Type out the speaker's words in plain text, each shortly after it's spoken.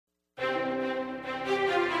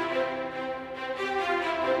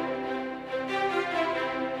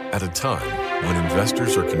At a time when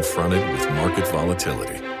investors are confronted with market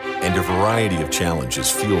volatility and a variety of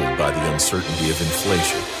challenges fueled by the uncertainty of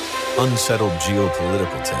inflation, unsettled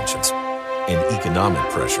geopolitical tensions, and economic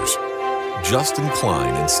pressures, Justin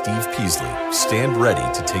Klein and Steve Peasley stand ready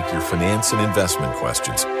to take your finance and investment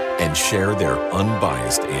questions and share their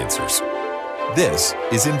unbiased answers. This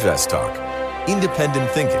is InvestTalk,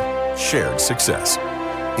 independent thinking, shared success.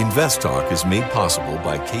 InvestTalk is made possible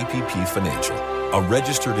by KPP Financial, a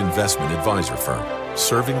registered investment advisor firm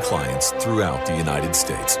serving clients throughout the United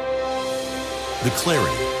States. The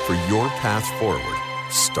clarity for your path forward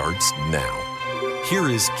starts now. Here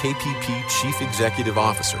is KPP Chief Executive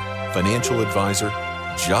Officer, Financial Advisor,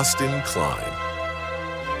 Justin Klein.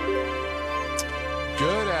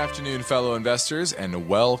 Good afternoon, fellow investors, and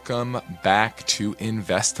welcome back to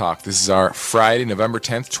InvestTalk. This is our Friday, November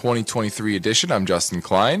 10th, 2023 edition. I'm Justin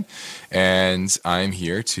Klein, and I'm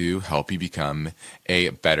here to help you become a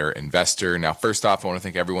better investor. Now, first off, I want to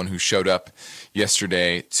thank everyone who showed up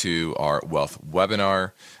yesterday to our wealth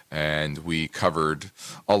webinar. And we covered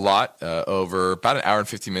a lot over about an hour and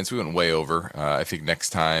 15 minutes. We went way over. I think next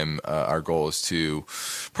time our goal is to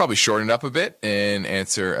probably shorten it up a bit and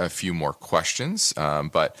answer a few more questions.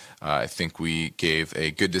 But I think we gave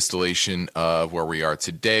a good distillation of where we are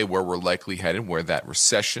today, where we're likely headed, where that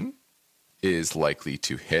recession is likely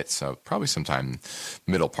to hit. So probably sometime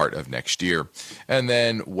middle part of next year. And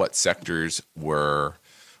then what sectors were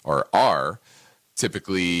or are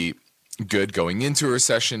typically good going into a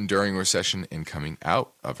recession, during a recession, and coming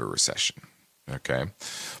out of a recession. Okay,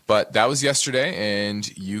 but that was yesterday,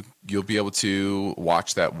 and you'll be able to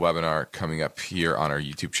watch that webinar coming up here on our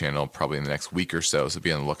YouTube channel probably in the next week or so. So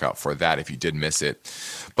be on the lookout for that if you did miss it.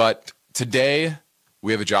 But today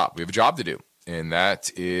we have a job. We have a job to do, and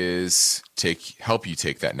that is help you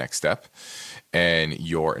take that next step and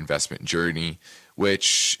your investment journey,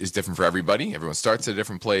 which is different for everybody. Everyone starts at a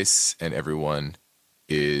different place, and everyone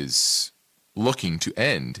is looking to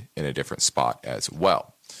end in a different spot as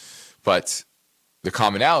well. But the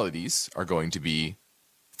commonalities are going to be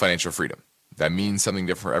financial freedom. That means something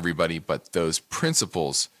different for everybody, but those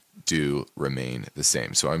principles do remain the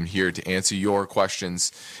same. So I'm here to answer your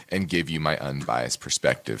questions and give you my unbiased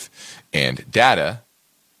perspective and data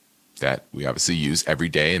that we obviously use every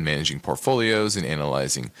day in managing portfolios and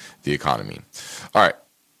analyzing the economy. All right.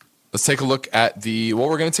 Let's take a look at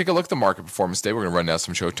we're going to take a look at the market performance today. We're going to run down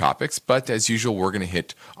some show topics, but as usual, we're going to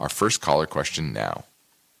hit our first caller question now.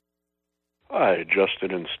 Hi,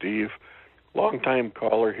 Justin and Steve. Longtime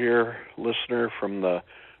caller here, listener from the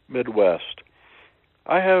Midwest.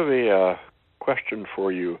 I have a question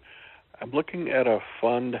for you. I'm looking at a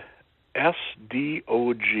fund,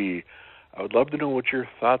 SDOG. I would love to know what your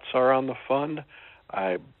thoughts are on the fund.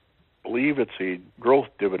 I believe it's a growth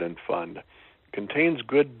dividend fund. Contains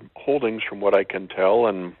good holdings from what I can tell,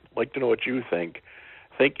 and I'd like to know what you think.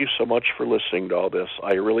 Thank you so much for listening to all this.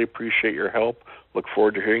 I really appreciate your help. Look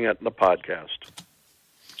forward to hearing it in the podcast.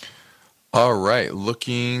 All right.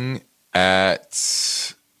 Looking at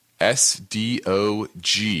SDOG,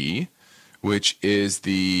 which is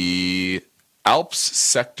the Alps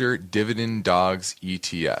Sector Dividend Dogs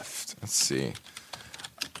ETF. Let's see.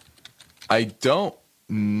 I'd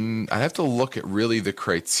have to look at really the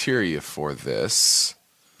criteria for this.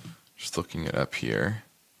 Just looking it up here.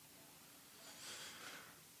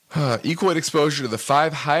 Equal weight exposure to the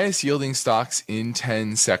 5 highest yielding stocks in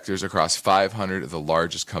 10 sectors across 500 of the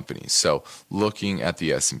largest companies. So looking at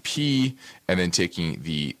the S&P and then taking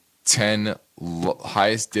the 10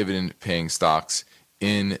 highest dividend paying stocks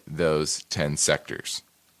in those 10 sectors.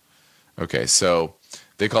 Okay, so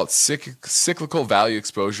they call it cyclical value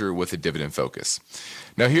exposure with a dividend focus.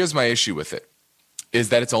 Now, here's my issue with it, is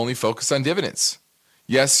that it's only focused on dividends.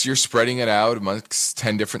 Yes, you're spreading it out amongst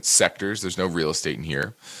 10 different sectors. There's no real estate in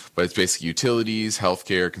here, but it's basically utilities,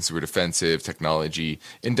 healthcare, consumer defensive, technology,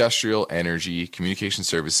 industrial, energy, communication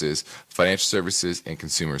services, financial services, and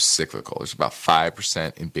consumer cyclical. There's about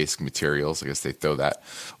 5% in basic materials. I guess they throw that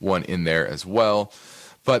one in there as well.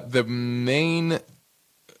 But the main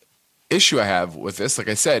issue I have with this, like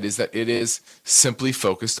I said, is that it is simply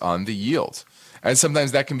focused on the yield. And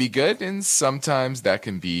sometimes that can be good, and sometimes that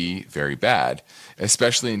can be very bad,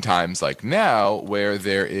 especially in times like now where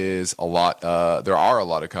there are a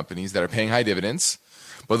lot of companies that are paying high dividends,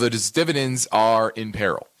 but those dividends are in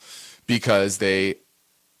peril because they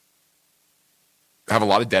have a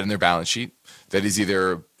lot of debt in their balance sheet. That is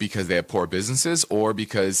either because they have poor businesses or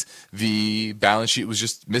because the balance sheet was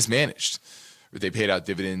just mismanaged. They paid out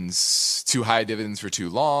dividends, too high dividends for too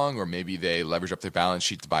long, or maybe they leveraged up their balance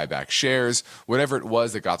sheet to buy back shares. Whatever it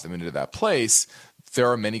was that got them into that place,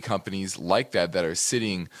 there are many companies like that that are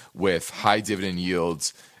sitting with high dividend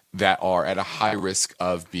yields that are at a high risk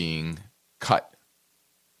of being cut.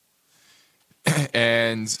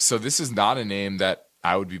 And so this is not a name that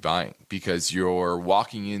I would be buying because you're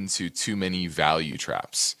walking into too many value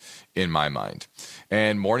traps in my mind.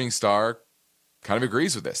 And Morningstar kind of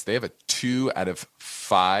agrees with this. They have a 2 out of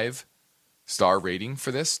 5 star rating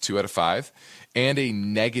for this, 2 out of 5, and a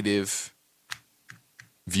negative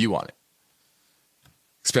view on it.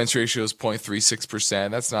 Expense ratio is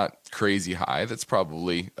 0.36%. That's not crazy high. That's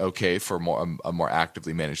probably okay for a more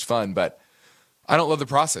actively managed fund, but I don't love the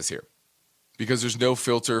process here because there's no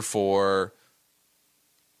filter for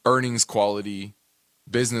earnings quality,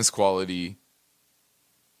 business quality,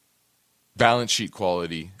 balance sheet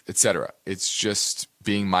quality, etc. It's just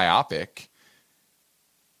being myopic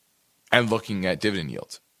and looking at dividend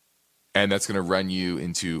yield. And that's going to run you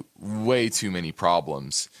into way too many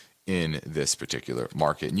problems in this particular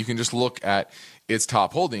market. And you can just look at its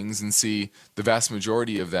top holdings and see the vast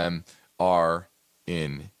majority of them are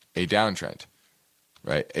in a downtrend,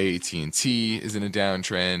 right? AT&T is in a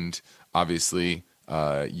downtrend. Obviously,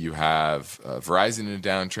 you have Verizon in a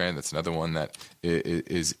downtrend. That's another one that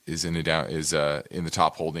is in a in the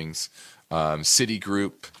top holdings.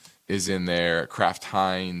 Citigroup is in there. Kraft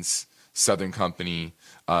Heinz, Southern Company.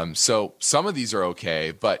 So some of these are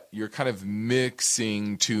okay, but you're kind of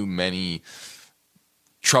mixing too many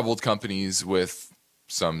troubled companies with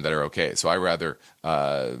some that are okay. So I rather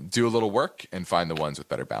do a little work and find the ones with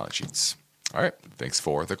better balance sheets. All right, thanks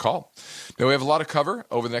for the call. Now we have a lot to cover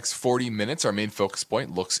over the next 40 minutes. Our main focus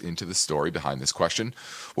point looks into the story behind this question.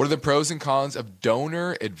 What are the pros and cons of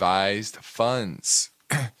donor-advised funds?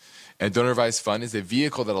 A donor-advised fund is a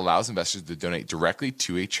vehicle that allows investors to donate directly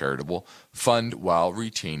to a charitable fund while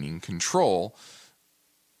retaining control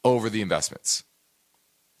over the investments.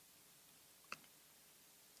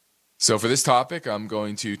 So for this topic, I'm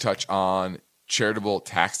going to touch on charitable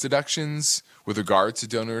tax deductions with regard to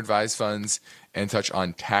donor-advised funds and touch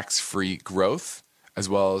on tax-free growth as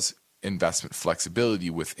well as investment flexibility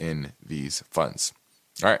within these funds.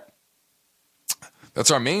 All right.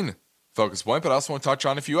 That's our main focus point, but I also want to touch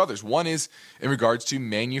on a few others. One is in regards to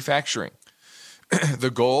manufacturing. The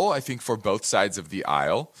goal, I think, for both sides of the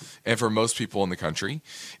aisle and for most people in the country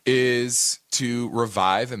is to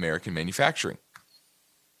revive American manufacturing.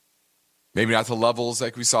 Maybe not to levels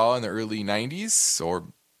like we saw in the early 90s or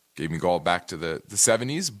even go back to the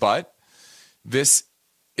 70s, but this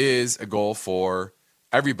is a goal for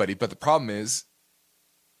everybody. But the problem is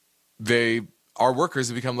our workers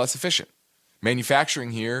have become less efficient.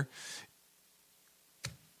 Manufacturing here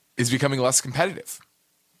is becoming less competitive.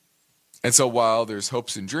 And so while there's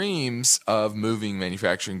hopes and dreams of moving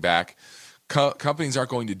manufacturing back, companies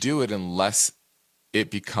aren't going to do it unless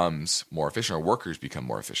it becomes more efficient or workers become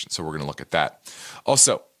more efficient. So we're going to look at that.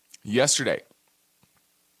 Also, yesterday,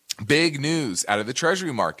 big news out of the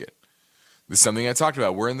Treasury market. This is something I talked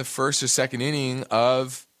about. We're in the first or second inning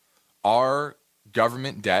of our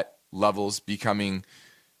government debt levels becoming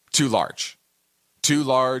too large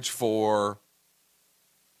for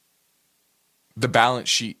the balance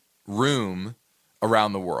sheet room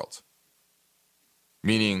around the world,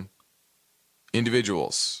 meaning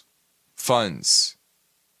individuals, funds,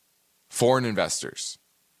 foreign investors,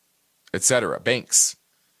 etc., banks.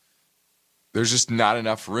 There's just not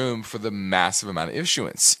enough room for the massive amount of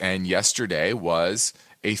issuance. And yesterday was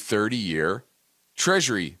a 30-year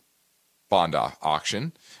Treasury bond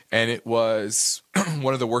auction, and it was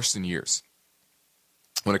one of the worst in years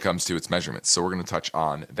when it comes to its measurements. So we're going to touch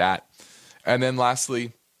on that. And then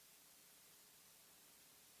lastly,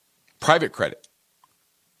 private credit.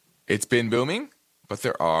 It's been booming, but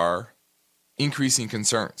there are increasing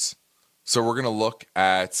concerns. So we're going to look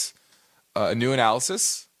at a new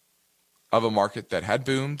analysis of a market that had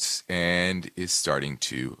boomed and is starting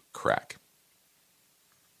to crack.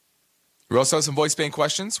 We also have some voice bank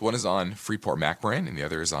questions. One is on Freeport-McMoRan and the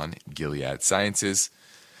other is on Gilead Sciences.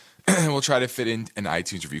 And we'll try to fit in an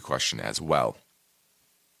iTunes review question as well.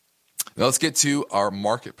 Now let's get to our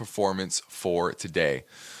market performance for today.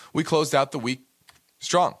 We closed out the week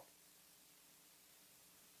strong.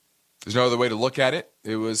 There's no other way to look at it.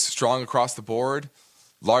 It was strong across the board.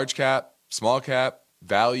 Large cap, small cap,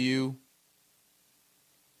 value,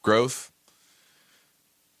 growth.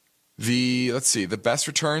 The best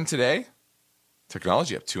return today,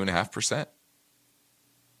 technology up 2.5%.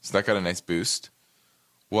 So that got a nice boost.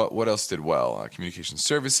 What else did well? Communication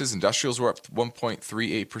services, industrials were up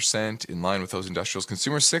 1.38%, in line with those industrials.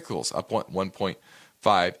 Consumer cyclicals up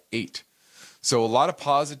 1.58. So a lot of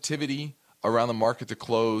positivity around the market to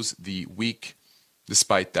close the week.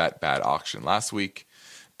 despite that bad auction last week.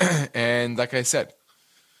 And like I said,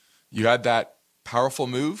 you had that powerful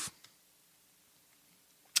move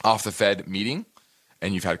off the Fed meeting,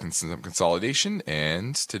 and you've had some consolidation,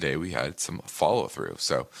 and today we had some follow-through.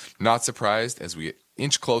 So not surprised as we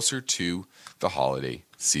inch closer to the holiday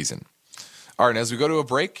season. All right, and as we go to a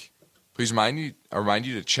break, please remind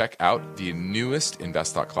you to check out the newest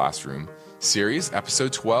InvestTalk Classroom series,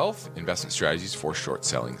 episode 12, Investment Strategies for Short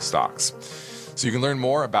Selling Stocks. So you can learn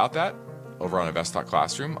more about that over on InvestTalk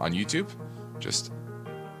Classroom on YouTube. Just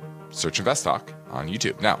search InvestTalk on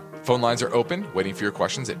YouTube. Now, phone lines are open, waiting for your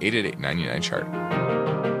questions at 888-99-CHART.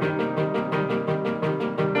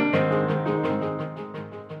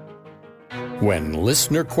 When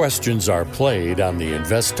listener questions are played on the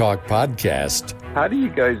InvestTalk podcast, how do you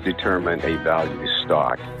guys determine a value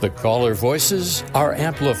stock? the caller voices are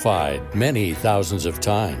amplified many thousands of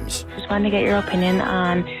times. Just wanted to get your opinion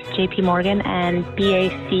on JP Morgan and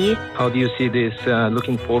BAC. How do you see this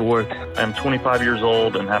looking forward? I'm 25 years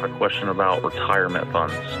old and have a question about retirement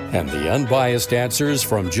funds. And the unbiased answers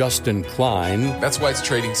from Justin Klein That's why it's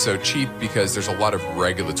trading so cheap, because there's a lot of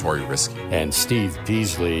regulatory risk. and Steve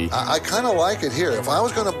Peasley I kind of like it here. If I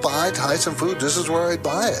was going to buy Tyson Food, this is where I'd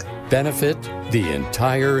buy it. benefit the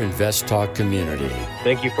entire InvestTalk community.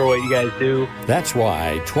 Thank you for what you guys do. That's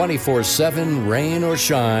why 24/7, rain or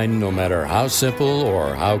shine, no matter how simple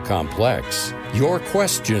or how complex, your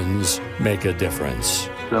questions make a difference.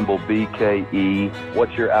 Symbol BKE.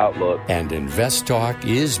 What's your outlook? And InvestTalk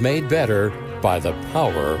is made better by the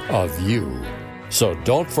power of you. So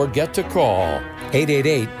don't forget to call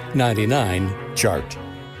 888-99-CHART.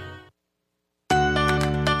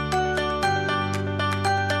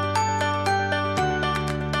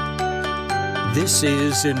 This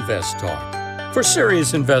is InvestTalk. For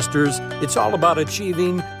serious investors, it's all about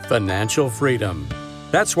achieving financial freedom.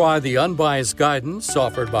 That's why the unbiased guidance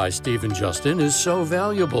offered by Steve and Justin is so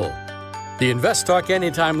valuable. The InvestTalk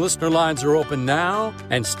Anytime listener lines are open now,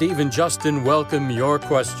 and Steve and Justin welcome your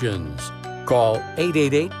questions. Call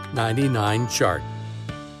 888-99-CHART.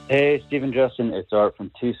 Hey, Steve and Justin, it's Art from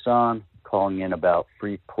Tucson calling in about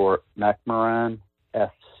Freeport McMoran.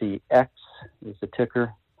 FCX is the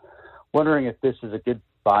ticker. Wondering if this is a good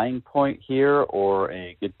buying point here or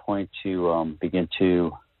a good point to begin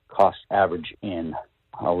to cost average in.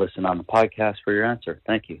 I'll listen on the podcast for your answer.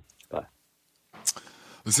 Thank you. Bye.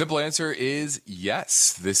 The simple answer is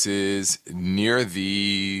yes. This is near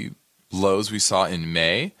the lows we saw in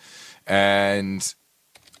May, and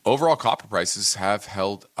overall copper prices have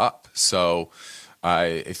held up. So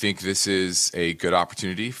I think this is a good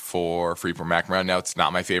opportunity for Freeport McMoran. Now, it's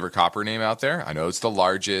not my favorite copper name out there. I know it's the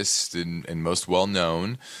largest and most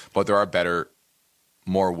well-known, but there are better,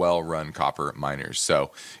 more well-run copper miners.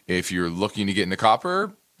 So if you're looking to get into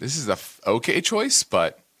copper, this is a okay choice,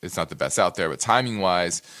 but it's not the best out there. But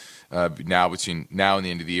timing-wise, between now and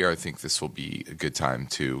the end of the year, I think this will be a good time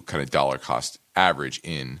to kind of dollar cost average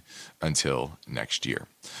in until next year.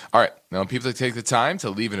 All right. Now, when people take the time to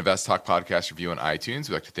leave an InvestTalk podcast review on iTunes,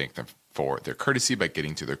 we'd like to thank them for their courtesy by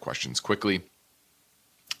getting to their questions quickly.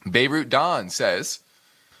 Beirut Don says,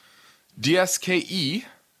 DSKE,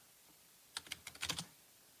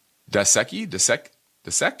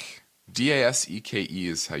 Daseke, D-A-S-E-K-E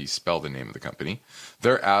is how you spell the name of the company.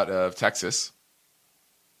 They're out of Texas,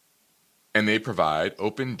 and they provide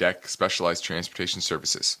open deck specialized transportation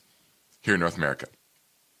services here in North America.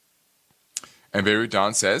 And Beirut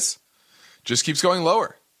Don says, just keeps going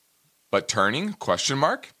lower. But turning, question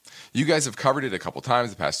mark? You guys have covered it a couple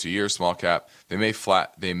times the past 2 years, small cap. They make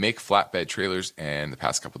flatbed trailers, and the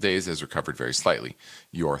past couple days has recovered very slightly.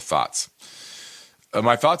 Your thoughts?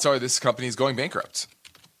 My thoughts are this company is going bankrupt.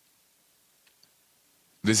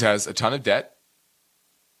 This has a ton of debt.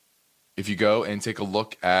 If you go and take a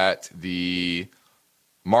look at the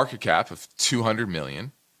market cap of $200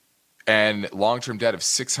 million and long-term debt of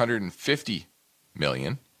 $650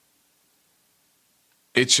 million,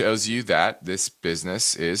 it shows you that this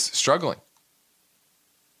business is struggling.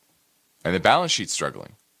 And the balance sheet's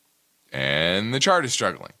struggling. And the chart is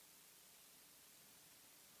struggling.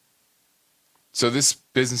 So this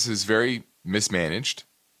business is very mismanaged.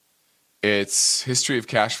 Its history of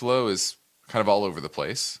cash flow is kind of all over the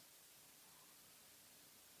place.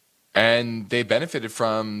 And they benefited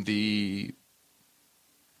from the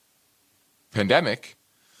pandemic,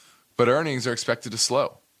 but earnings are expected to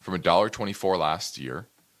slow from $1.24 last year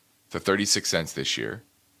to 36 cents this year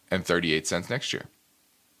and 38 cents next year.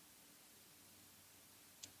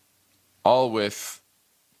 All with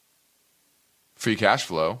free cash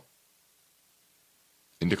flow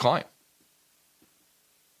in decline.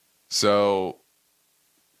 So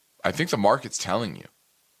I think the market's telling you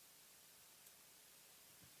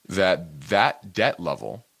that that debt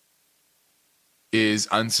level is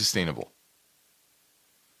unsustainable.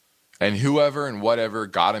 And whoever and whatever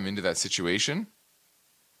got him into that situation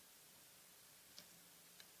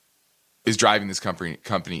is driving this company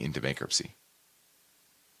into bankruptcy.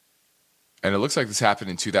 And it looks like this happened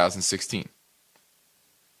in 2016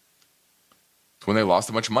 when they lost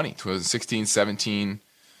a bunch of money. 2016, 17,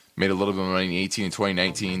 made a little bit of money in 18 and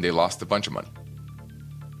 2019. They lost a bunch of money.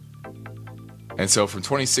 And so from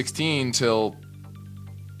 2016 till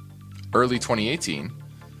early 2018,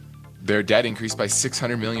 their debt increased by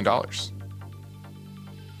 $600 million.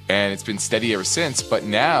 And it's been steady ever since, but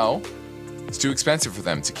now it's too expensive for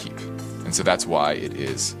them to keep. And so that's why it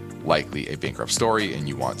is likely a bankrupt story and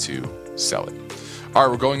you want to sell it. All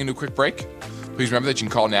right, we're going into a quick break. Please remember that you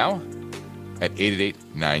can call now at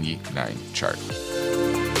 888-99-CHART.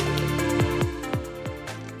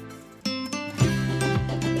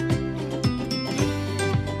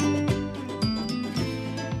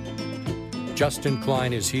 Justin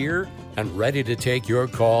Klein is here and ready to take your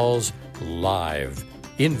calls live.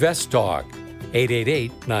 InvestTalk,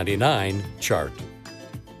 888-99-CHART.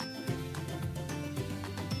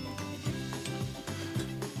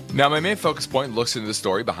 Now, my main focus point looks into the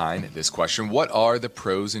story behind this question. What are the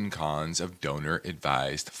pros and cons of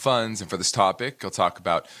donor-advised funds? And for this topic, I'll talk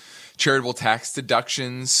about charitable tax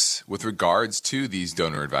deductions with regards to these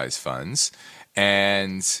donor-advised funds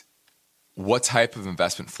and what type of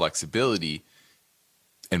investment flexibility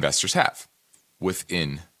investors have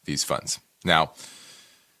within these funds. Now,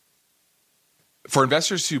 for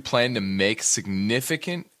investors who plan to make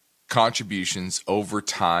significant contributions over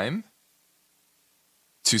time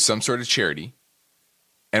to some sort of charity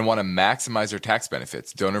and want to maximize their tax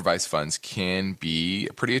benefits, donor-advised funds can be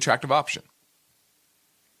a pretty attractive option.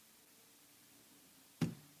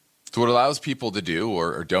 So what allows people to do,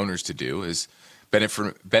 or donors to do, is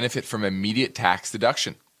benefit from immediate tax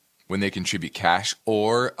deduction when they contribute cash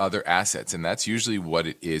or other assets. And that's usually what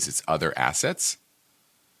it is. It's other assets.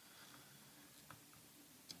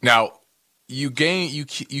 Now, you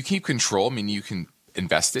keep control. I mean, you can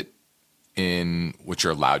invest it in what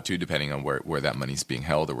you're allowed to, depending on where that money's being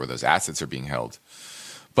held or where those assets are being held.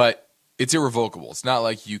 But it's irrevocable. It's not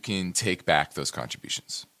like you can take back those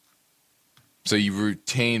contributions. So you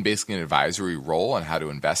retain basically an advisory role on how to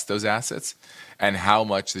invest those assets and how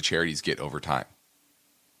much the charities get over time.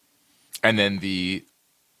 And then the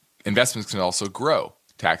investments can also grow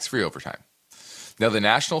tax-free over time. Now, the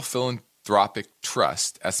National Philanthropic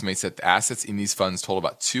Trust estimates that the assets in these funds total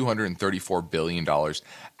about $234 billion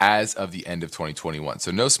as of the end of 2021.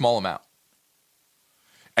 So no small amount.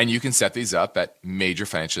 And you can set these up at major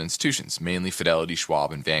financial institutions, mainly Fidelity,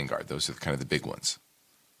 Schwab, and Vanguard. Those are kind of the big ones.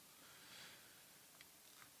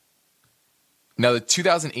 Now, the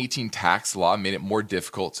 2018 tax law made it more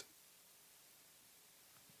difficult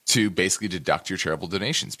to basically deduct your charitable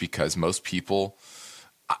donations because most people,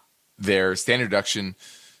 their standard deduction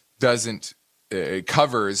it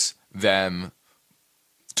covers them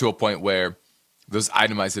to a point where those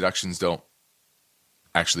itemized deductions don't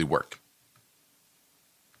actually work.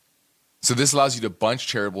 So this allows you to bunch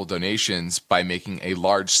charitable donations by making a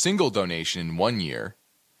large single donation in 1 year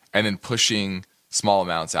and then pushing small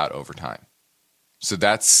amounts out over time. So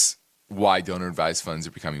that's why donor-advised funds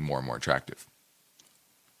are becoming more and more attractive.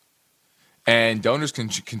 And donors can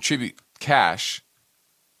contribute cash.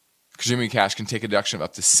 Contributing cash can take a deduction of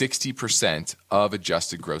up to 60% of their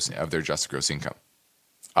adjusted gross income,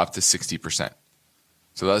 up to 60%.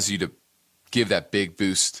 So that allows you to give that big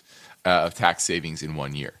boost of tax savings in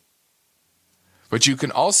 1 year. But you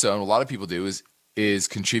can also, and a lot of people do, is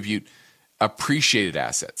contribute appreciated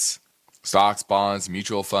assets, stocks, bonds,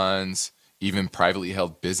 mutual funds, even privately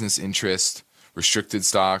held business interest, restricted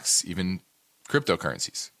stocks, even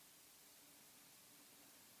cryptocurrencies.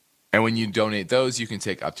 And when you donate those, you can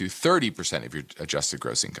take up to 30% of your adjusted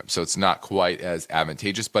gross income. So it's not quite as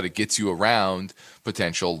advantageous, but it gets you around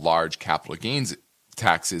potential large capital gains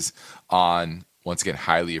taxes on, once again,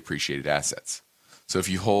 highly appreciated assets. So if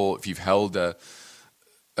you've held a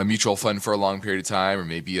mutual fund for a long period of time, or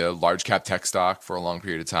maybe a large cap tech stock for a long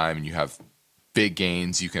period of time, and you have big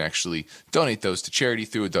gains, you can actually donate those to charity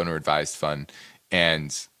through a donor advised fund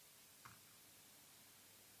and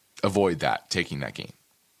avoid taking that gain.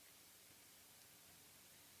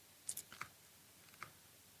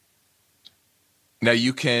 Now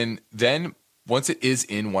you can then, once it is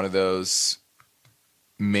in one of those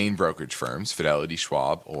main brokerage firms, Fidelity,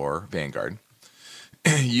 Schwab, or Vanguard,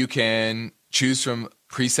 you can choose from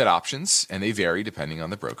preset options, and they vary depending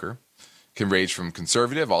on the broker. Can range from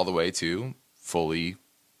conservative all the way to fully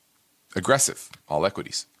aggressive, all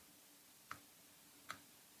equities.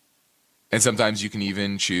 And sometimes you can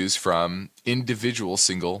even choose from individual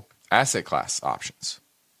single asset class options.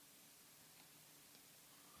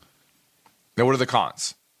 Now, what are the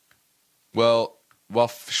cons? Well, while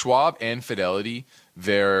Schwab and Fidelity,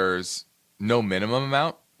 there's no minimum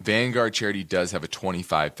amount, Vanguard Charity does have a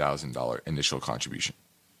 $25,000 initial contribution.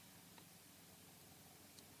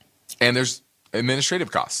 And there's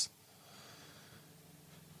administrative costs.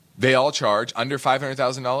 They all charge under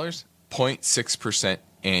 $500,000, 0.6%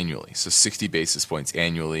 annually. So 60 basis points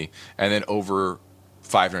annually. And then over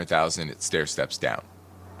 $500,000, it stair steps down.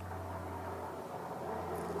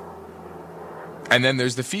 And then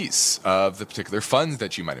there's the fees of the particular funds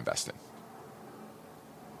that you might invest in.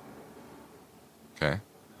 Okay.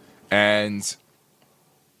 And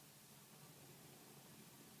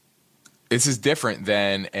this is different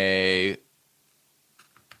than a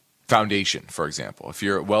foundation, for example. If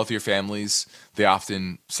you're wealthier families, they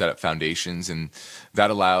often set up foundations, and that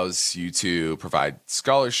allows you to provide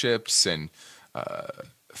scholarships and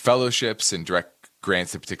fellowships and direct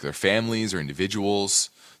grants to particular families or individuals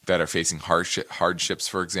that are facing hardships,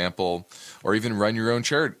 for example, or even run your own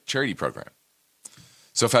charity program.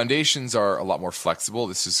 So foundations are a lot more flexible.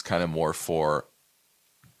 This is kind of more for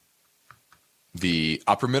the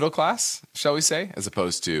upper middle class, shall we say, as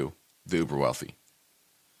opposed to the uber wealthy.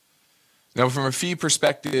 Now, from a fee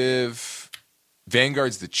perspective,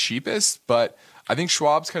 Vanguard's the cheapest, but I think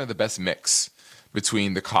Schwab's kind of the best mix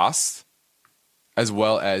between the cost as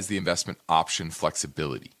well as the investment option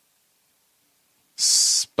flexibility.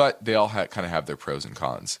 But they all kind of have their pros and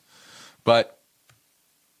cons. But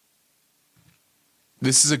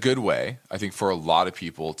this is a good way, I think, for a lot of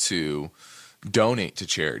people to donate to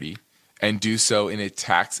charity and do so in a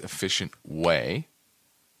tax-efficient way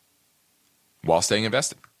while staying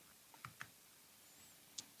invested.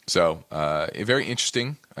 So, very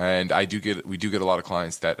interesting, and we do get a lot of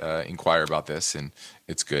clients that inquire about this, and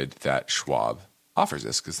it's good that Schwab offers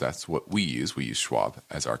this because that's what we use. We use Schwab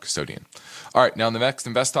as our custodian. All right, now in the next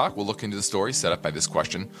Invest Talk, we'll look into the story set up by this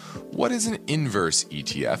question. What is an inverse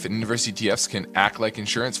ETF? And inverse ETFs can act like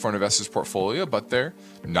insurance for an investor's portfolio, but they're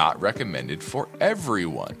not recommended for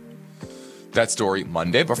everyone. That story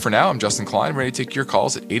Monday, but for now, I'm Justin Klein, ready to take your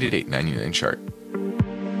calls at 888-99-CHART.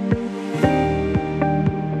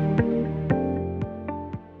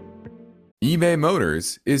 eBay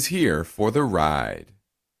Motors is here for the ride.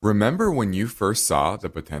 Remember when you first saw the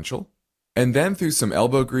potential? And then through some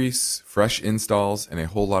elbow grease, fresh installs, and a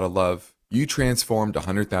whole lot of love, you transformed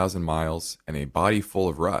 100,000 miles and a body full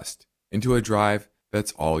of rust into a drive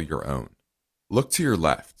that's all your own. Look to your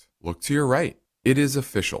left. Look to your right. It is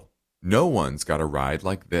official. No one's got a ride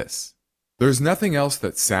like this. There's nothing else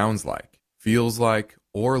that sounds like, feels like,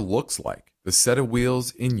 or looks like the set of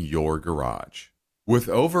wheels in your garage. With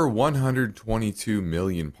over 122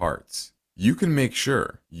 million parts, you can make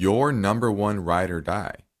sure your number one ride or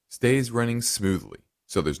die stays running smoothly,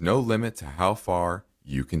 so there's no limit to how far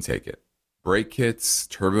you can take it. Brake kits,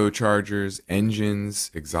 turbochargers,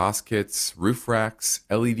 engines, exhaust kits, roof racks,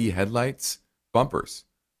 LED headlights, bumpers,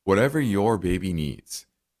 whatever your baby needs,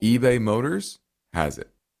 eBay Motors has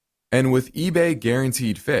it. And with eBay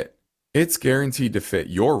Guaranteed Fit, it's guaranteed to fit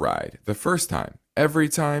your ride the first time, every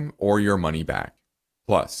time, or your money back.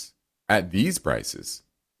 Plus, at these prices,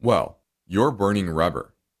 well, you're burning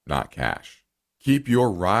rubber, not cash. Keep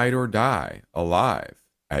your ride or die alive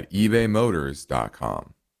at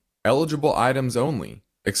ebaymotors.com. Eligible items only.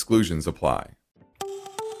 Exclusions apply.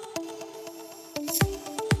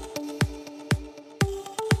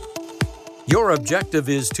 Your objective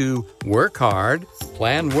is to work hard,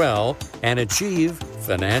 plan well, and achieve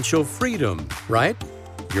financial freedom, right?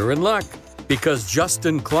 You're in luck, because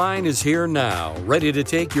Justin Klein is here now, ready to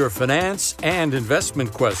take your finance and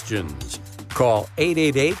investment questions. Call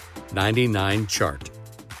 888-99-CHART.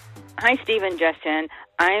 Hi, Steve and Justin.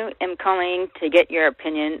 I am calling to get your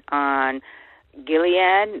opinion on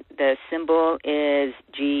Gilead. The symbol is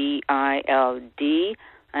GILD.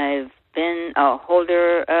 I've been a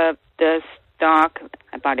holder of the stock.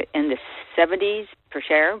 I bought it in the 70s per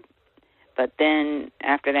share, but then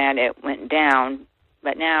after that it went down.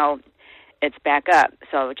 But now it's back up.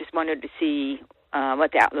 So I just wanted to see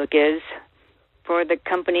what the outlook is for the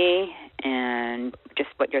company and just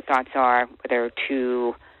what your thoughts are, whether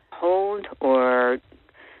to hold or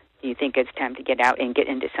do you think it's time to get out and get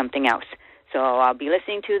into something else. So I'll be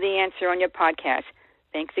listening to the answer on your podcast.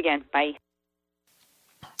 Thanks again. Bye.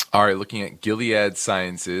 All right, looking at Gilead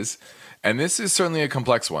Sciences, and this is certainly a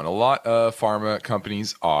complex one. A lot of pharma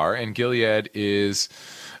companies are, and Gilead is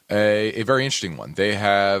a very interesting one. They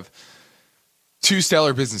have Two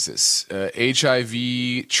stellar businesses,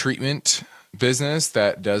 HIV treatment business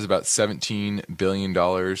that does about $17 billion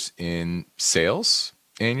in sales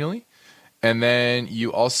annually. And then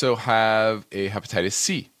you also have a hepatitis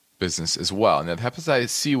C business as well. Now, the hepatitis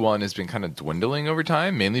C one has been kind of dwindling over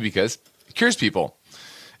time, mainly because it cures people.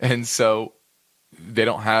 And so they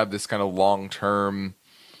don't have this kind of long-term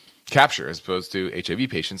capture as opposed to HIV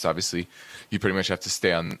patients. Obviously, you pretty much have to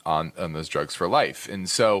stay on those drugs for life. And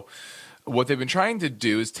so what they've been trying to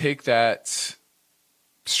do is take that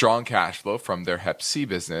strong cash flow from their Hep C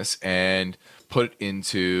business and put it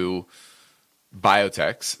into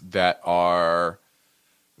biotechs that are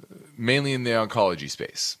mainly in the oncology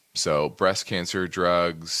space. So breast cancer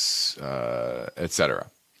drugs, et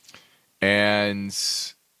cetera. And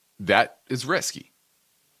that is risky.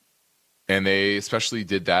 And they especially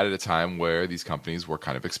did that at a time where these companies were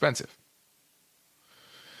kind of expensive.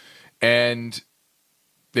 And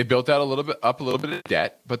they built out a little bit of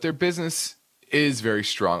debt, but their business is very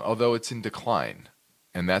strong, although it's in decline.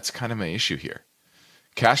 And that's kind of my issue here.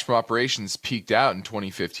 Cash from operations peaked out in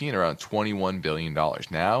 2015 around $21 billion.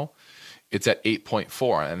 Now it's at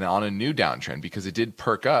 8.4 and on a new downtrend because it did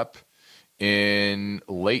perk up in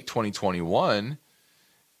late 2021.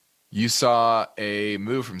 You saw a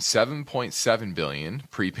move from 7.7 billion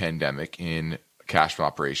pre-pandemic in cash from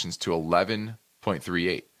operations to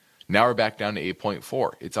 11.38. Now we're back down to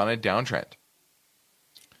 8.4. It's on a downtrend.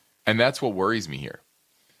 And that's what worries me here.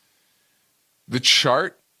 The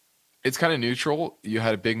chart, it's kind of neutral. You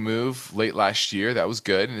had a big move late last year. That was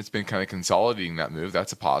good. And it's been kind of consolidating that move.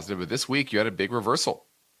 That's a positive. But this week, you had a big reversal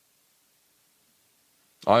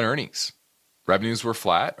on earnings. Revenues were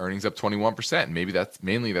flat, earnings up 21%.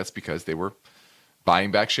 Maybe that's because they were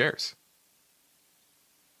buying back shares.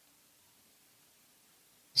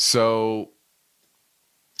 So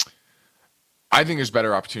I think there's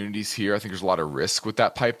better opportunities here. I think there's a lot of risk with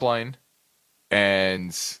that pipeline.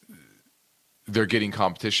 And they're getting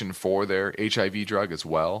competition for their HIV drug as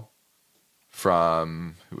well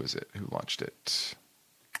from, who was it? Who launched it?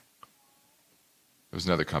 It was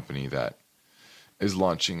another company that is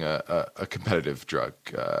launching a competitive drug.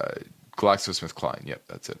 GlaxoSmithKline. Yep,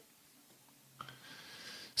 that's it.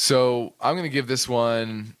 So I'm going to give this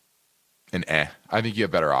one an eh. I think you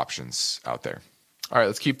have better options out there. All right,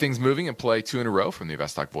 let's keep things moving and play two in a row from the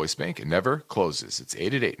InvestTalk Voice Bank. It never closes. It's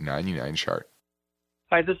 888-99-CHART.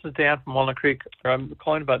 Hi, this is Dan from Walnut Creek. I'm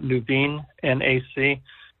calling about Nuveen, NAC.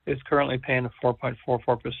 It's currently paying a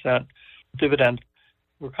 4.44% dividend.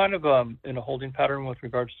 We're kind of in a holding pattern with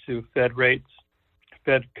regards to Fed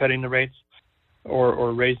cutting the rates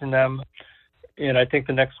or raising them. And I think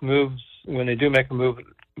the next moves, when they do make a move,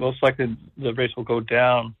 most likely the rates will go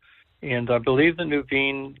down. And I believe the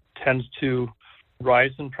Nuveen tends to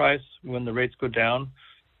rise in price when the rates go down.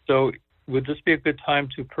 So would this be a good time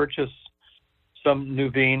to purchase some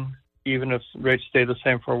Nuveen, even if rates stay the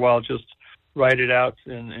same for a while, just ride it out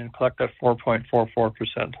and collect that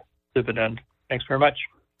 4.44% dividend? Thanks very much.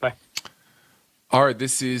 Bye. All right,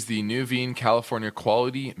 this is the Nuveen California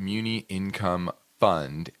Quality Muni Income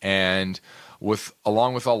Fund. And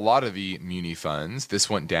along with a lot of the muni funds, this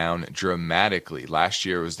went down dramatically. Last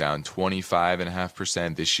year it was down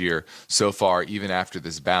 25.5%. This year, so far, even after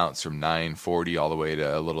this bounce from $9.40 all the way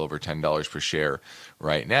to a little over $10 per share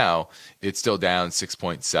right now, it's still down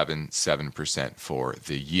 6.77% for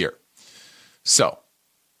the year. So,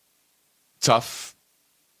 tough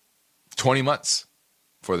 20 months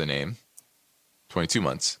for the name, 22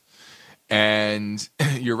 months. And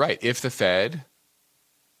you're right, if the Fed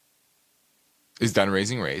is done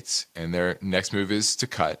raising rates and their next move is to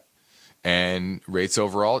cut and rates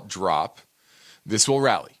overall drop, this will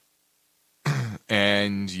rally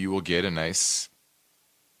and you will get a nice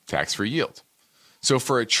tax-free yield. So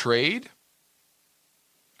for a trade,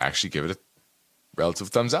 actually give it a relative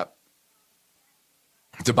thumbs up.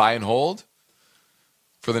 To buy and hold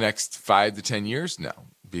for the next 5 to 10 years, no,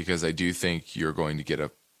 because I do think you're going to get a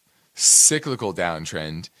cyclical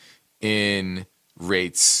downtrend in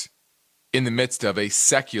rates in the midst of a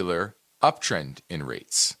secular uptrend in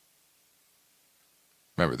rates.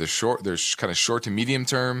 Remember, there's kind of short to medium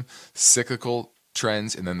term cyclical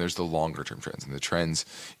trends, and then there's the longer term trends, and the trends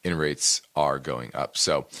in rates are going up.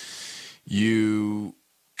 So you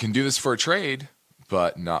can do this for a trade,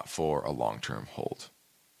 but not for a long-term hold.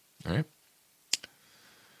 All right.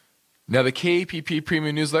 Now, the KPP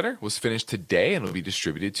Premium Newsletter was finished today and will be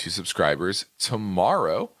distributed to subscribers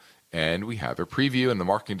tomorrow. And we have a preview in the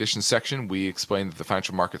market conditions section. We explained that the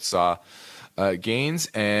financial markets saw gains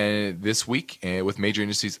and this week, with major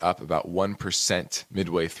indices up about 1%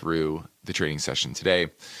 midway through the trading session today.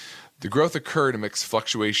 The growth occurred amidst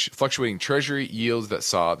fluctuating Treasury yields that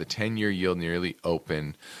saw the 10-year yield near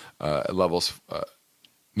opening levels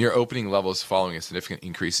following a significant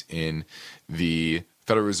increase in the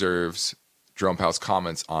Federal Reserve's Jerome Powell's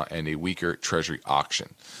comments and a weaker Treasury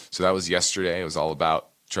auction. So that was yesterday. It was all about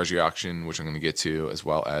Treasury auction, which I'm going to get to, as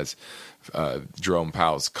well as Jerome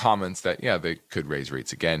Powell's comments that, they could raise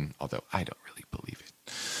rates again, although I don't really believe it.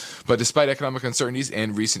 But despite economic uncertainties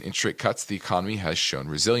and recent interest rate cuts, the economy has shown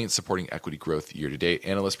resilience, supporting equity growth year to date.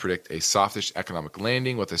 Analysts predict a softish economic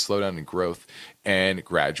landing with a slowdown in growth and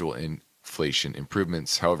gradual inflation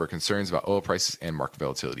improvements. However, concerns about oil prices and market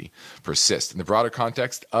volatility persist. In the broader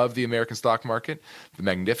context of the American stock market, the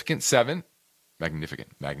Magnificent Seven,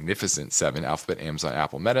 Alphabet, Amazon,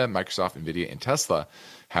 Apple, Meta, Microsoft, Nvidia, and Tesla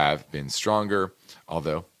have been stronger,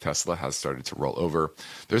 although Tesla has started to roll over.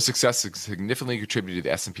 Their success significantly contributed to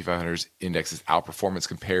the S&P 500 index's outperformance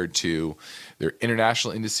compared to their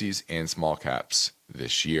international indices and small caps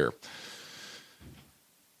this year.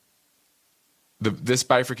 This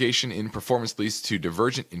bifurcation in performance leads to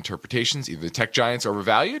divergent interpretations. Either the tech giants are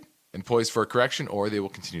overvalued and poised for a correction, or they will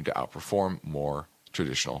continue to outperform more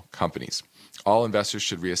traditional companies. All investors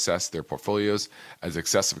should reassess their portfolios, as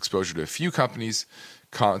excessive exposure to a few companies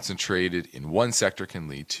concentrated in one sector can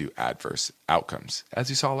lead to adverse outcomes, as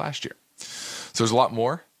you saw last year. So there's a lot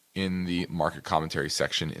more in the market commentary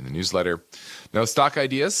section in the newsletter. Now, stock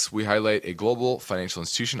ideas, we highlight a global financial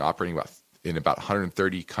institution operating in about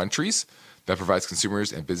 130 countries that provides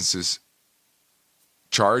consumers and businesses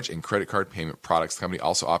charge and credit card payment products. The company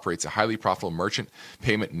also operates a highly profitable merchant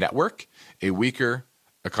payment network. A weaker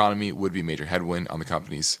economy would be a major headwind on the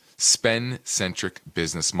company's spend-centric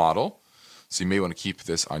business model. So you may want to keep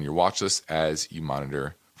this on your watch list as you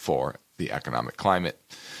monitor for the economic climate.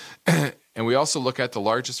 And we also look at the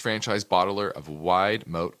largest franchise bottler of wide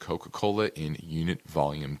moat Coca-Cola in unit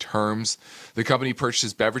volume terms. The company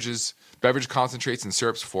purchases beverage concentrates and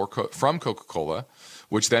syrups from Coca-Cola,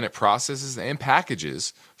 which then it processes and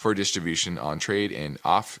packages for distribution on trade and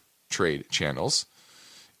off-trade channels,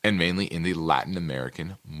 and mainly in the Latin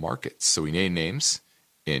American markets. So we name names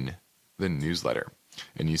in the newsletter.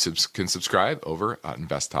 And you can subscribe over at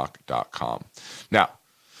InvestTalk.com. Now,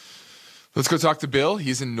 let's go talk to Bill.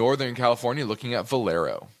 He's in Northern California looking at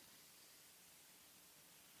Valero.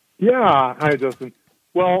 Yeah. Hi, Justin.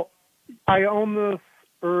 Well, I owned this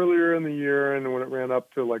earlier in the year, and when it ran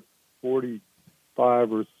up to like $45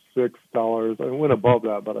 or $6, I went above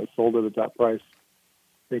that, but I sold it at that price,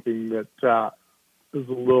 thinking that it was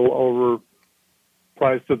a little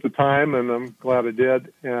overpriced at the time, and I'm glad I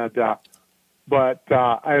did. And but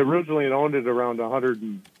I originally owned it around 100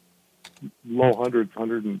 and low hundreds,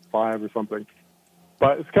 105 or something.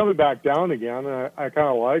 But it's coming back down again. I kind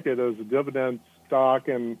of like it as a dividend stock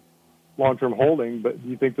and long-term holding. But do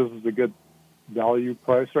you think this is a good value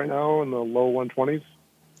price right now in the low 120s?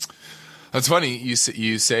 That's funny. You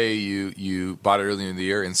say you bought it earlier in the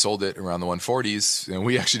year and sold it around the 140s, and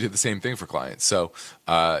we actually did the same thing for clients. So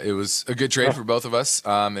it was a good trade for both of us,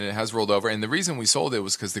 and it has rolled over. And the reason we sold it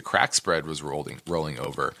was because the crack spread was rolling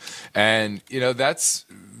over, and that's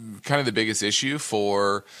kind of the biggest issue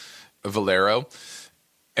for Valero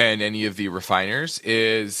and any of the refiners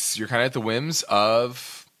is you're kind of at the whims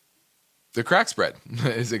of the crack spread.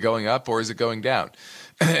 Is it going up or is it going down?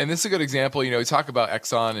 And this is a good example. We talk about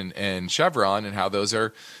Exxon and Chevron and how those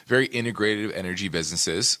are very integrated energy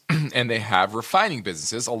businesses, and they have refining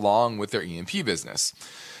businesses along with their E&P business.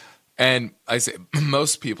 And I say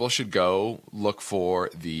most people should go look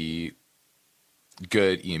for the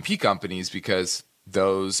good E&P companies because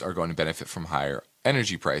those are going to benefit from higher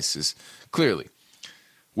energy prices, clearly.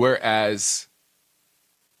 Whereas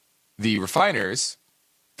the refiners,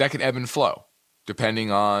 that can ebb and flow, depending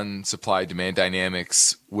on supply-demand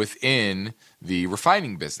dynamics within the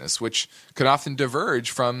refining business, which can often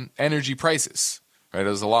diverge from energy prices. Right? It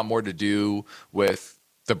has a lot more to do with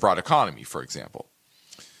the broad economy, for example.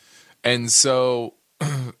 And so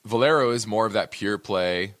Valero is more of that pure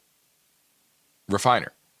play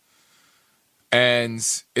refiner. And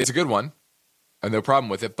it's a good one. I have no problem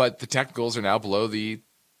with it, but the technicals are now below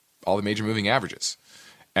all the major moving averages.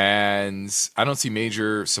 And I don't see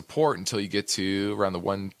major support until you get to around the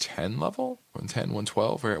 110 level, 110,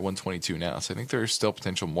 112. We're at 122 now. So I think there's still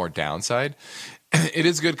potential more downside. It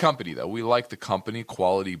is a good company, though. We like the company,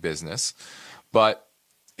 quality business, but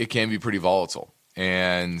it can be pretty volatile.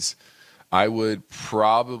 And I would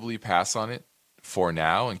probably pass on it for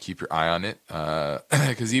now and keep your eye on it.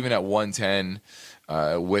 Because even at 110,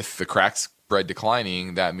 with the crack spread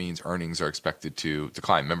declining, that means earnings are expected to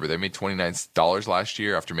decline. Remember, they made $29 last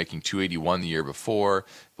year after making $281 the year before,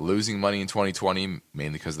 losing money in 2020,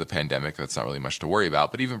 mainly because of the pandemic. That's not really much to worry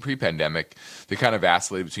about. But even pre-pandemic, they kind of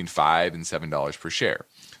vacillated between $5 and $7 per share.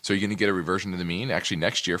 So you're going to get a reversion to the mean. Actually,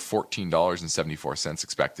 next year, $14.74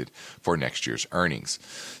 expected for next year's earnings.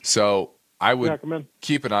 So I would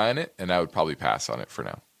keep an eye on it, and I would probably pass on it for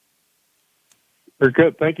now. Very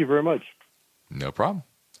good. Thank you very much. No problem.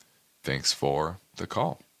 Thanks for the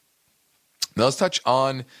call. Now let's touch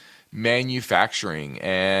on manufacturing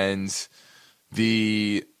and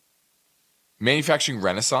the manufacturing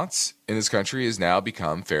renaissance in this country has now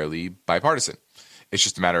become fairly bipartisan. It's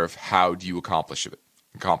just a matter of how do you accomplish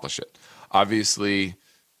it. Obviously,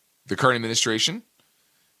 the current administration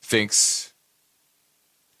thinks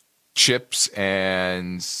chips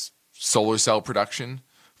and solar cell production,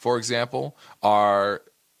 for example, are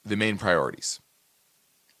the main priorities.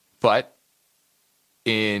 But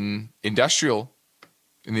in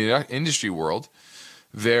the industry world,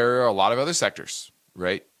 there are a lot of other sectors,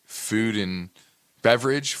 right? Food and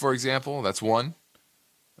beverage, for example, that's one.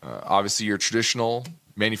 Obviously, your traditional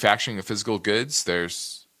manufacturing of physical goods.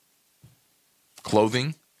 There's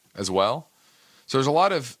clothing as well. So there's a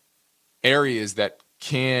lot of areas that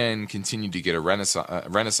can continue to get a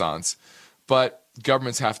renaissance, but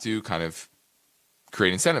governments have to kind of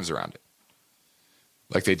create incentives around it,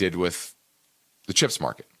 like they did with the chips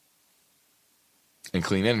market and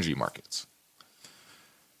clean energy markets.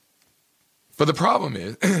 But the problem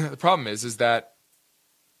is that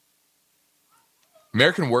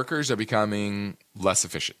American workers are becoming less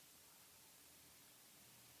efficient.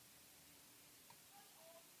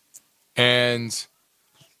 And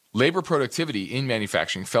labor productivity in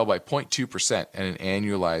manufacturing fell by 0.2% at an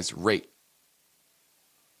annualized rate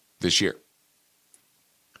this year.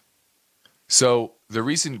 So the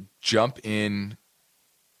recent jump in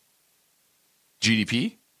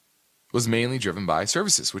GDP was mainly driven by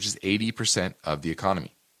services, which is 80% of the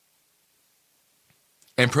economy.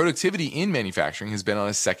 And productivity in manufacturing has been on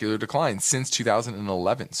a secular decline since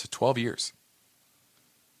 2011, so 12 years.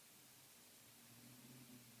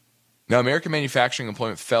 Now, American manufacturing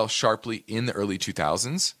employment fell sharply in the early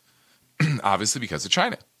 2000s, obviously because of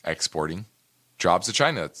China, exporting jobs to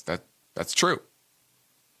China. That's true.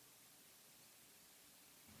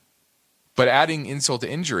 But adding insult to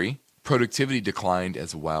injury, productivity declined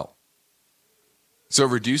as well. So it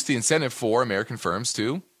reduced the incentive for American firms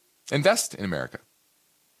to invest in America.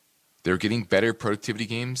 They're getting better productivity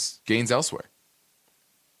gains elsewhere.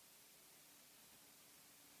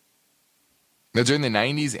 Now, during the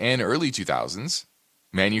 90s and early 2000s,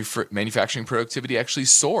 manufacturing productivity actually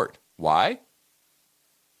soared. Why?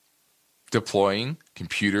 Deploying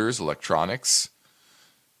computers, electronics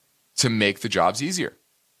to make the jobs easier.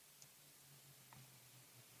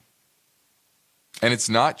 And it's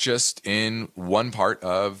not just in one part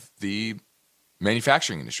of the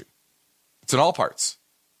manufacturing industry. It's in all parts.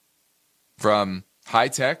 From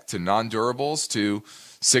high-tech to non-durables to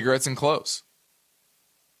cigarettes and clothes.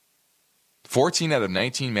 14 out of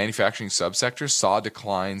 19 manufacturing subsectors saw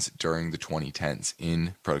declines during the 2010s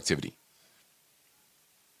in productivity.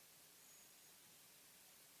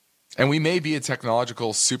 And we may be a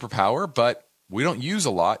technological superpower, but we don't use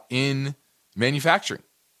a lot in manufacturing.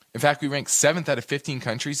 In fact, we rank 7th out of 15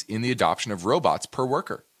 countries in the adoption of robots per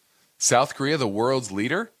worker. South Korea, the world's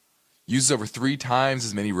leader, uses over 3 times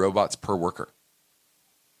as many robots per worker.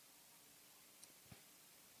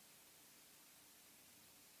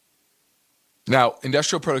 Now,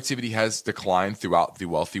 industrial productivity has declined throughout the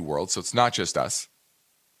wealthy world, so it's not just us.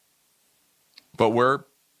 But we're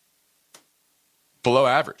below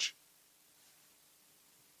average.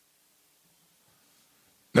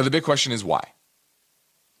 Now, the big question is why?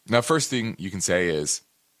 Now, first thing you can say is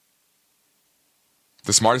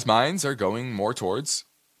the smartest minds are going more towards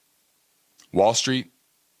Wall Street,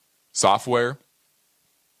 software,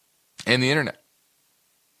 and the internet.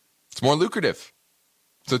 It's more lucrative.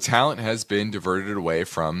 So talent has been diverted away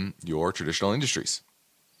from your traditional industries.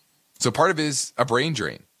 So part of it is a brain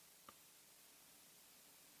drain.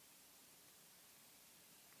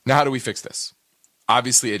 Now, how do we fix this?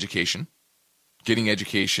 Obviously, education. Getting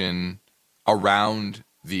education around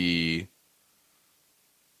the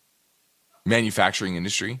manufacturing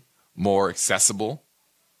industry more accessible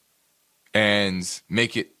and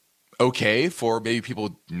make it okay for maybe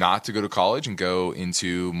people not to go to college and go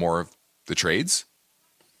into more of the trades.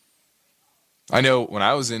 I know when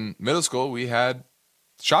I was in middle school, we had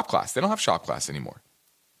shop class. They don't have shop class anymore.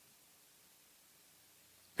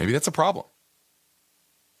 Maybe that's a problem.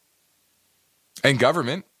 And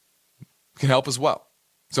government can help as well.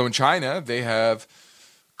 So in China, they have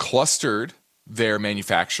clustered their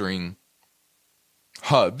manufacturing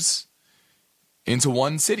hubs into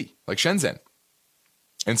one city, like Shenzhen.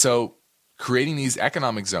 And so creating these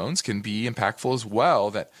economic zones can be impactful as well,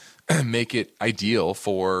 that make it ideal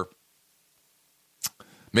for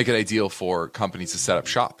companies to set up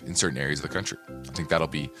shop in certain areas of the country. I think that'll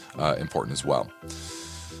be important as well.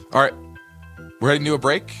 All right, we're heading to a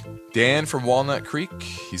break. Dan from Walnut Creek,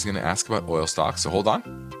 he's going to ask about oil stocks. So hold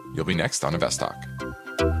on. You'll be next on InvestTalk.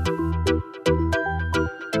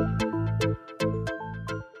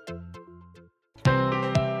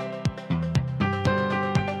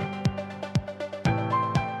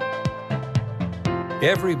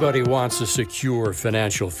 Everybody wants a secure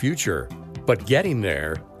financial future, but getting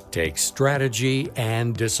there takes strategy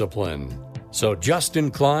and discipline. So Justin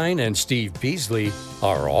Klein and Steve Peasley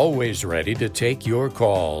are always ready to take your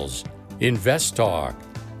calls. InvestTalk,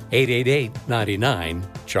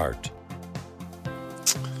 888-99-CHART.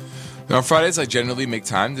 Now on Fridays, I generally make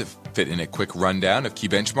time to fit in a quick rundown of key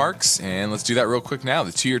benchmarks, and let's do that real quick now.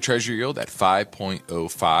 The 2-year Treasury yield at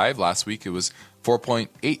 5.05. Last week it was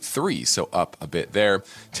 4.83, so up a bit there.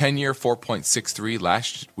 10-year 4.63,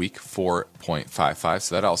 last week 4.55,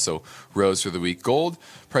 so that also rose for the week. Gold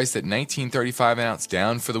priced at $19.35 an ounce,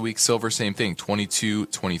 down for the week. Silver, same thing,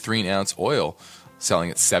 $22.23 an ounce. Oil selling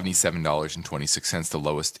at $77.26, the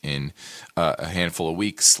lowest in a handful of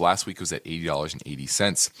weeks. Last week was at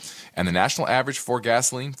 $80.80. And the national average for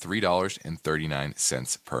gasoline,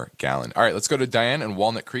 $3.39 per gallon. All right, let's go to Diane in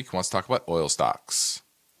Walnut Creek, who wants to talk about oil stocks.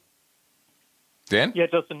 Dan? Yeah,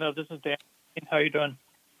 Justin, no, this is Dan. How are you doing?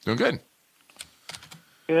 Doing good.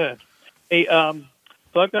 Good. Hey, so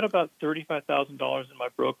I've got about $35,000 in my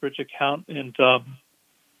brokerage account, and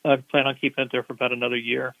I plan on keeping it there for about another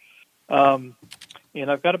year. And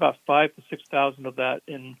I've got about 5,000 to 6,000 of that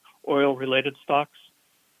in oil-related stocks.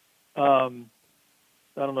 I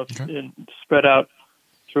don't know if it's spread out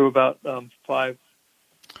through about five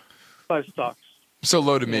stocks. So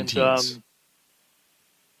low to mid-teens.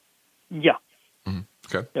 Yeah. Mm-hmm.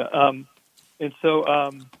 Okay. Yeah. And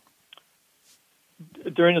so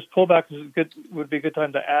during this pullback, would be a good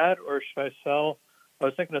time to add, or should I sell? I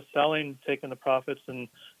was thinking of selling, taking the profits, and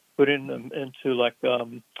putting them into like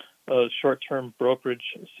short-term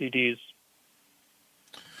brokerage CDs.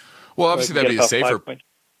 Well, obviously that'd be the safer.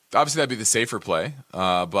 Obviously that'd be the safer play,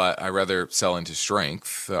 but I rather sell into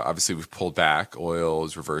strength. Obviously, we've pulled back. Oil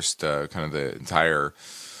has reversed kind of the entire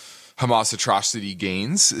Hamas atrocity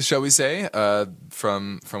gains, shall we say,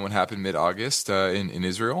 from what happened mid-August in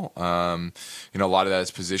Israel. A lot of that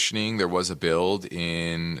is positioning. There was a build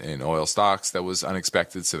in oil stocks that was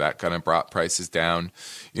unexpected, so that kind of brought prices down.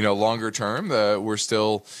 Longer term, we're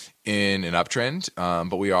still in an uptrend,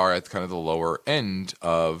 but we are at kind of the lower end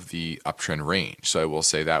of the uptrend range. So I will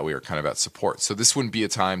say that we are kind of at support. So this wouldn't be a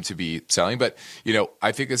time to be selling, but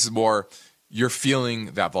I think this is more you're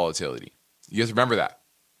feeling that volatility. You have to remember that.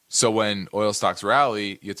 So when oil stocks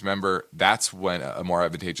rally, you have to remember that's when a more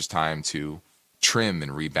advantageous time to trim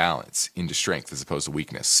and rebalance into strength as opposed to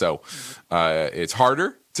weakness. So it's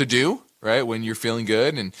harder to do, right, when you're feeling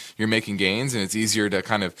good and you're making gains, and it's easier to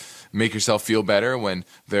kind of make yourself feel better when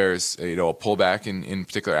there's a pullback in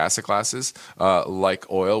particular asset classes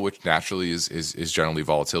like oil, which naturally is generally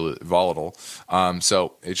volatile.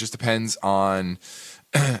 So it just depends on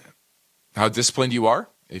how disciplined you are.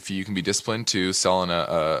 If you can be disciplined to sell in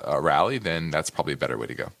a rally, then that's probably a better way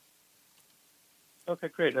to go. Okay,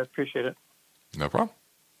 great. I appreciate it. No problem.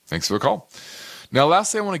 Thanks for the call. Now,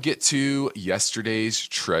 lastly, I want to get to yesterday's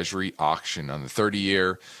Treasury auction. On the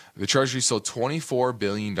 30-year, the Treasury sold $24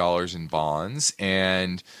 billion in bonds,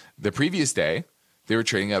 and the previous day, they were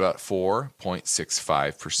trading at about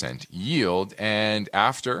 4.65% yield, and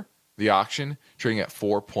after the auction, trading at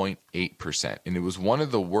 4.8%. And it was one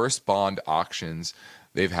of the worst bond auctions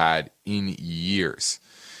they've had in years.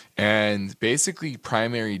 And basically,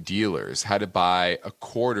 primary dealers had to buy a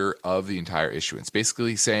quarter of the entire issuance,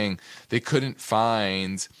 basically saying they couldn't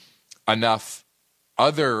find enough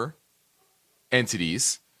other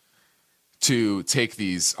entities to take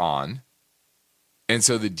these on. And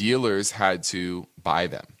so the dealers had to buy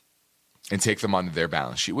them and take them onto their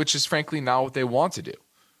balance sheet, which is frankly not what they want to do,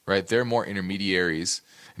 right? They're more intermediaries.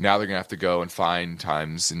 Now they're going to have to go and find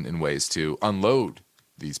times and ways to unload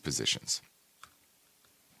these positions,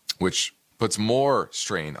 which puts more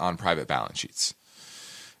strain on private balance sheets.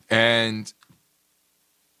 And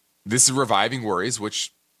this is reviving worries,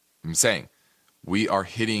 which I'm saying we are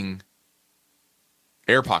hitting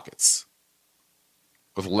air pockets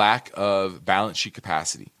with lack of balance sheet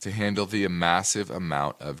capacity to handle the massive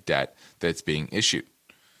amount of debt that's being issued.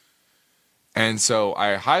 And so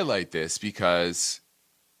I highlight this because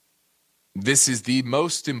this is the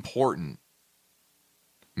most important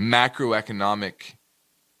macroeconomic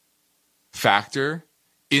factor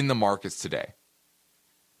in the markets today,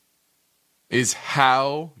 is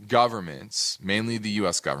how governments, mainly the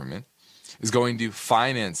U.S. government, is going to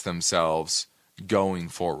finance themselves going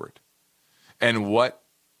forward. And what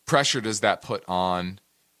pressure does that put on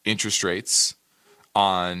interest rates,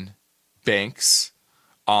 on banks,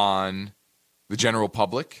 on the general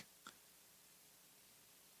public?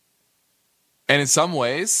 And in some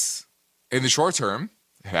ways, in the short term,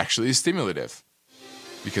 it actually is stimulative,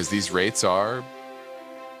 because these rates they're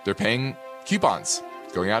paying coupons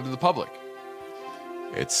going out to the public.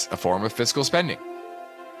 It's a form of fiscal spending.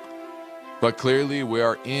 But clearly we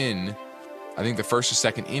are in, I think, the first or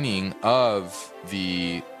second inning of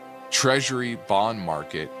the Treasury bond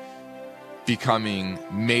market becoming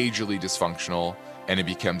majorly dysfunctional, and it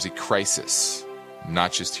becomes a crisis,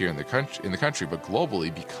 not just here in the country, but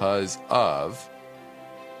globally, because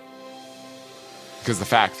the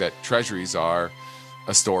fact that treasuries are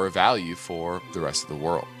a store of value for the rest of the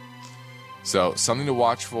world. So something to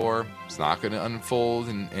watch for. It's not going to unfold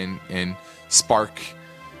and spark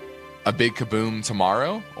a big kaboom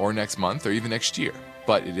tomorrow or next month or even next year.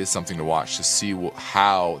 But it is something to watch to see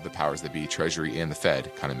how the powers that be, Treasury and the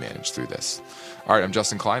Fed, kind of manage through this. All right, I'm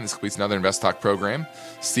Justin Klein. This completes another InvestTalk program.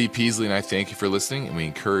 Steve Peasley and I thank you for listening, and we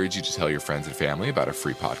encourage you to tell your friends and family about our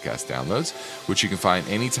free podcast downloads, which you can find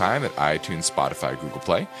anytime at iTunes, Spotify, Google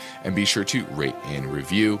Play. And be sure to rate and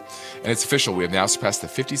review. And it's official. We have now surpassed the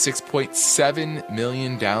 56.7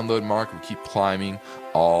 million download mark. We keep climbing,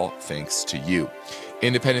 all thanks to you.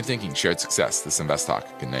 Independent thinking, shared success. This is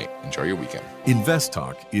InvestTalk. Good night. Enjoy your weekend.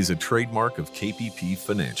 InvestTalk is a trademark of KPP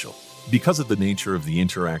Financial. Because of the nature of the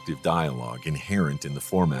interactive dialogue inherent in the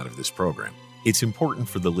format of this program, it's important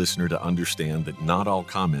for the listener to understand that not all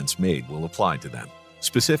comments made will apply to them.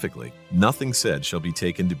 Specifically, nothing said shall be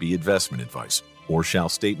taken to be investment advice, or shall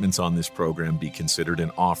statements on this program be considered an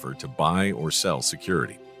offer to buy or sell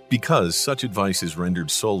security. Because such advice is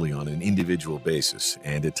rendered solely on an individual basis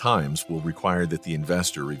and at times will require that the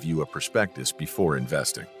investor review a prospectus before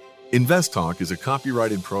investing. InvestTalk is a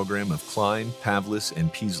copyrighted program of Klein, Pavlis,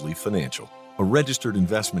 and Peasley Financial, a registered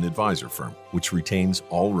investment advisor firm which retains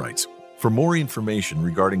all rights. For more information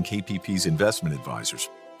regarding KPP's investment advisors,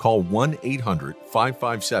 call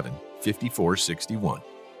 1-800-557-5461.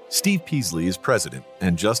 Steve Peasley is president,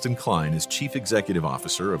 and Justin Klein is chief executive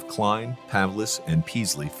officer of Klein, Pavlis, and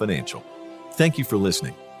Peasley Financial. Thank you for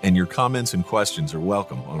listening, and your comments and questions are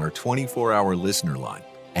welcome on our 24-hour listener line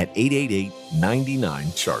at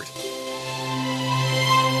 888-99-CHART.